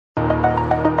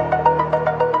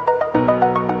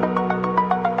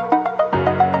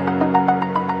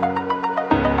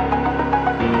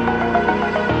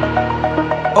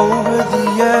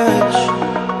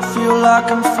like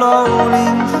I'm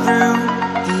floating through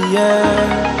the air.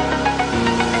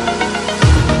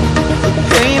 The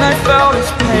pain I felt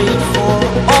is paid for,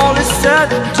 all is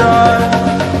said and done.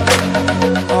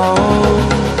 Oh,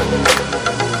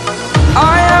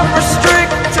 I am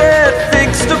restricted,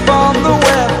 fixed upon the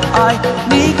web. I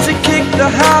need to kick the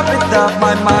habit that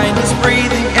my mind is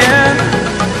breathing in.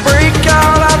 Break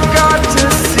out, I've got to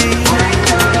see.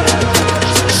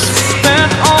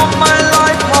 Spent all my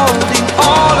life holding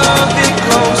all of it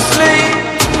closely.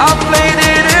 I played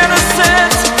it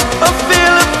innocent, a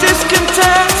feel of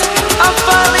discontent. I'm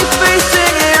finally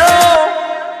facing it all,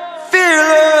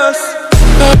 fearless.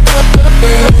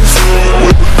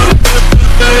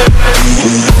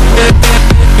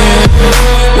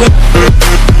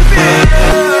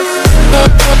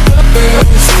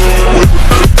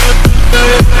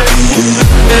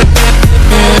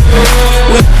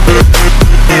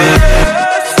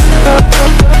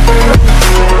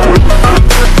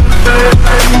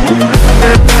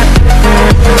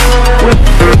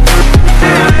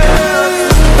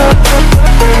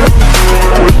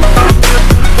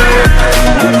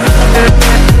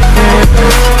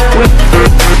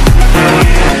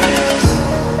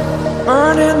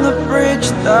 Burning the bridge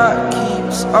that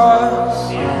keeps us.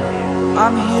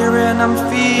 I'm here and I'm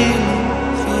feeling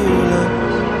fearless.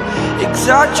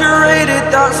 Exaggerated,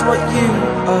 that's what you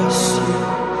assume.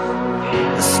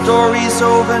 The story's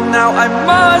over now, I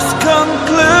must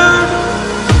conclude.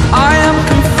 I am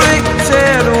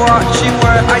conflicted, watching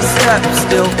where I step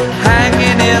still,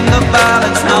 hanging in the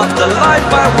balance. Not the life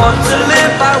I want to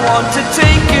live, I want to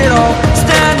take it all.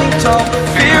 Standing tall,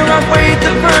 fear I've weighed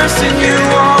the person you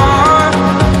are.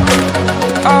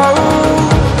 Oh,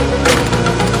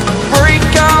 break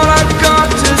out, I've got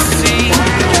to see.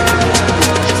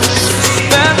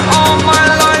 Spent all my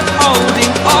life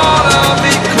holding all of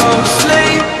it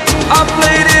closely. I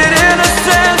played it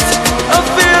innocent, a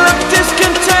feel of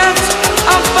discontent.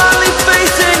 I'm finally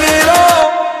facing it all,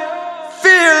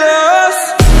 fearless.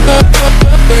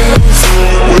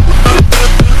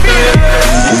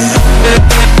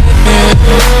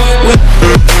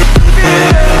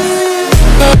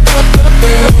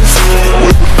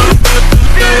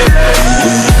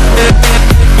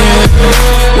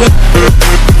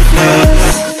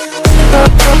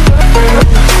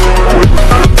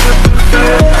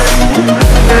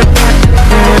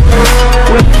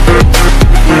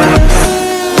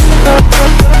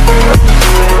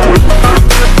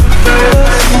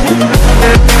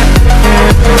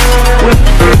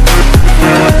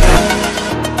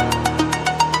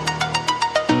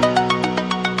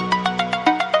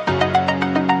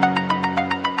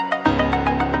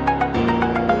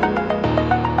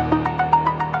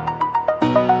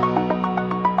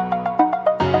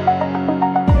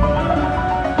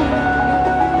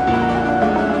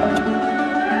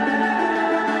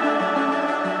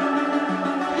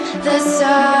 The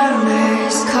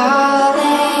summer's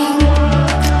calling.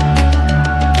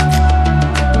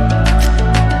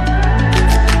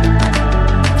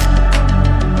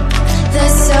 The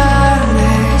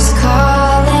summer's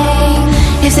calling.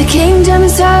 If the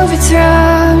kingdom's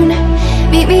overthrown,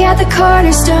 meet me at the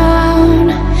cornerstone.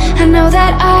 I know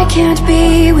that I can't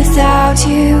be without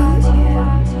you.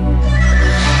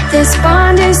 This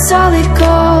bond is solid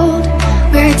gold.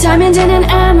 We're a diamond and an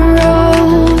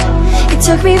emerald. It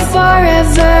took me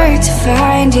forever to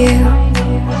find you.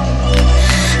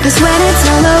 'Cause when it's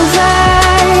all over,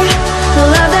 the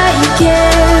love that you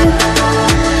give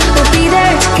will be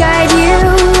there to guide you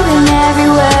in every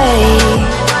way.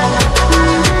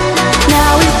 Now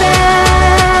we've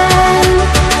been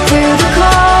through the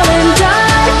cold and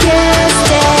darkest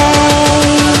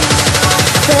days.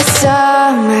 The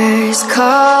summer's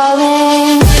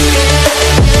calling.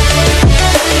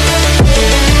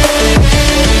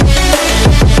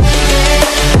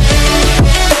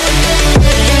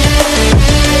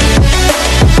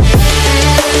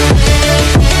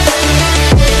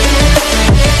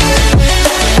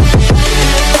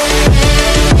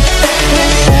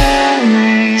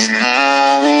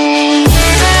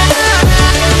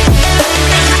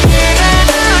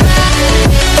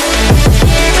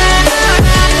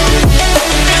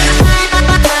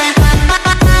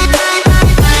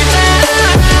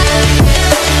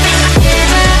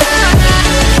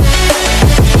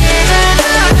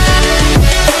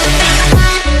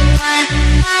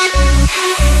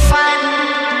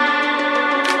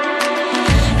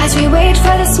 As we wait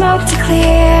for the smoke to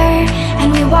clear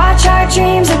and we watch our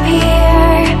dreams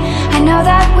appear, I know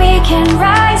that we can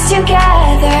rise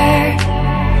together.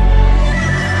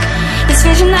 This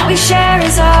vision that we share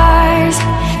is ours.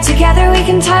 together we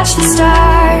can touch the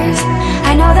stars.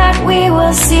 I know that we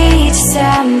will see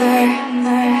December.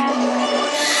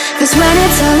 'Cause when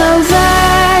it's all over,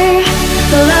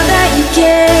 the love that you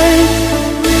give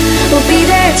will be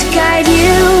there to guide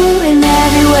you in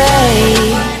every way.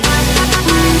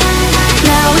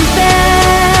 Now we've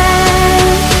been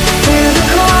through the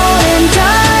cold and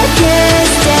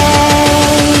darkest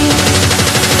days.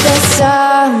 The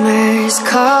summer's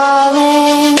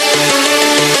calling.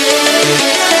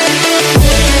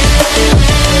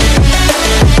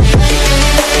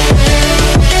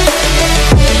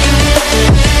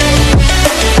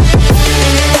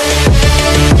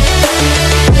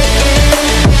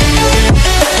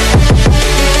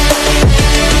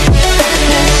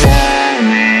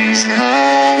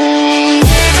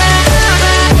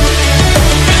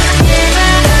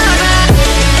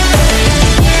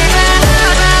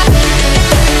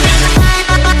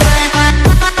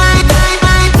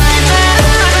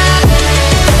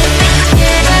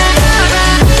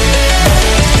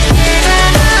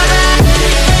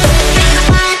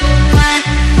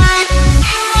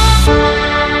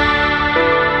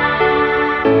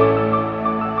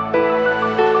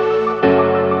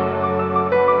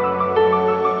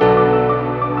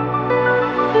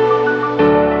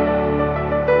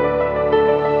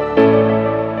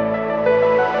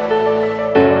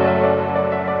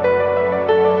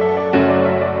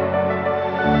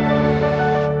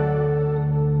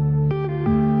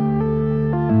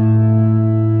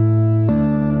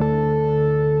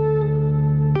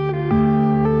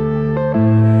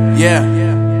 Yeah.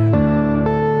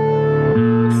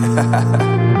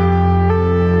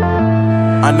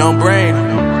 Unknown Brain,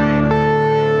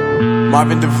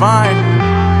 Marvin Divine.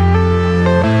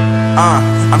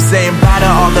 I'm saying bye to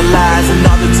all the lies and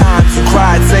all the times you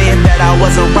cried, saying that I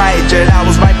wasn't right, yet I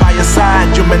was right by your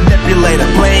side. You manipulator,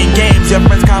 playing games, your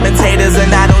friends commentators,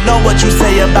 and I don't know what you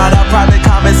say about our private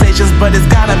conversations, but it's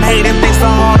got them hating. Thanks to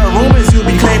all the rumors you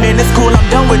be claiming. It's cool, I'm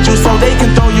done with you, so they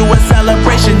can throw you a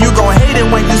celebration. You gon' hate it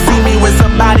when you see me with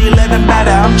somebody living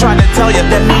better. I'm trying to tell you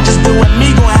that me just doing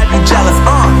me gon' have you jealous.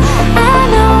 I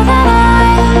know that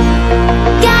I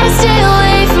gotta stay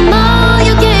away from all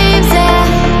your games, yeah.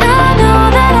 I know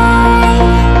that I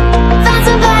found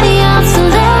somebody else to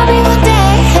love me one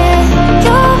day, yeah.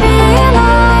 You'll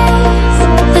realize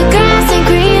the grass ain't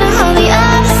greener on the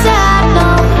other side, no.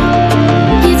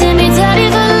 You did me dirty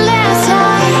for the last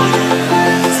time,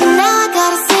 so now I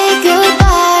gotta say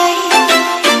goodbye.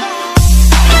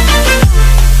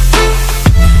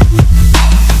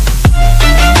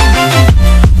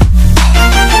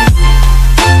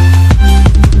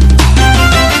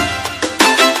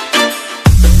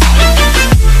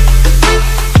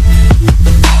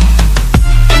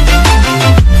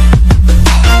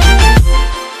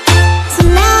 So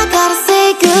now I gotta say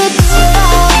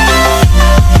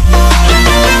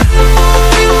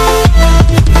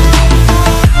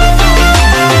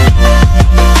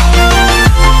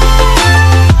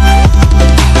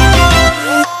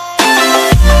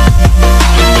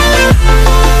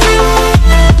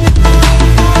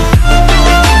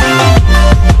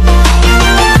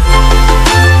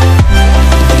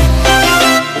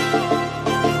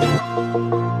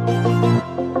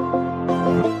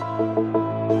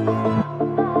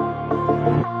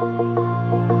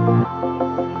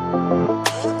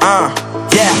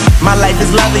Yeah, my life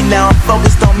is lovely now, I'm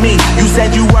focused on me. You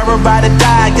said you were about to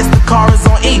die, I guess the car is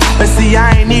on E. But see,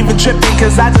 I ain't even tripping,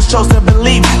 cause I just chose to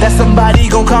believe that somebody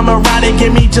gon' come around and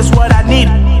give me just what I need.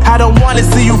 I don't wanna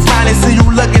see you frowning, see you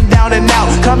looking down and out,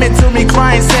 coming to me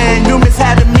crying, saying you miss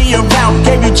having me around.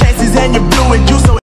 Gave you chances and you blew it, you so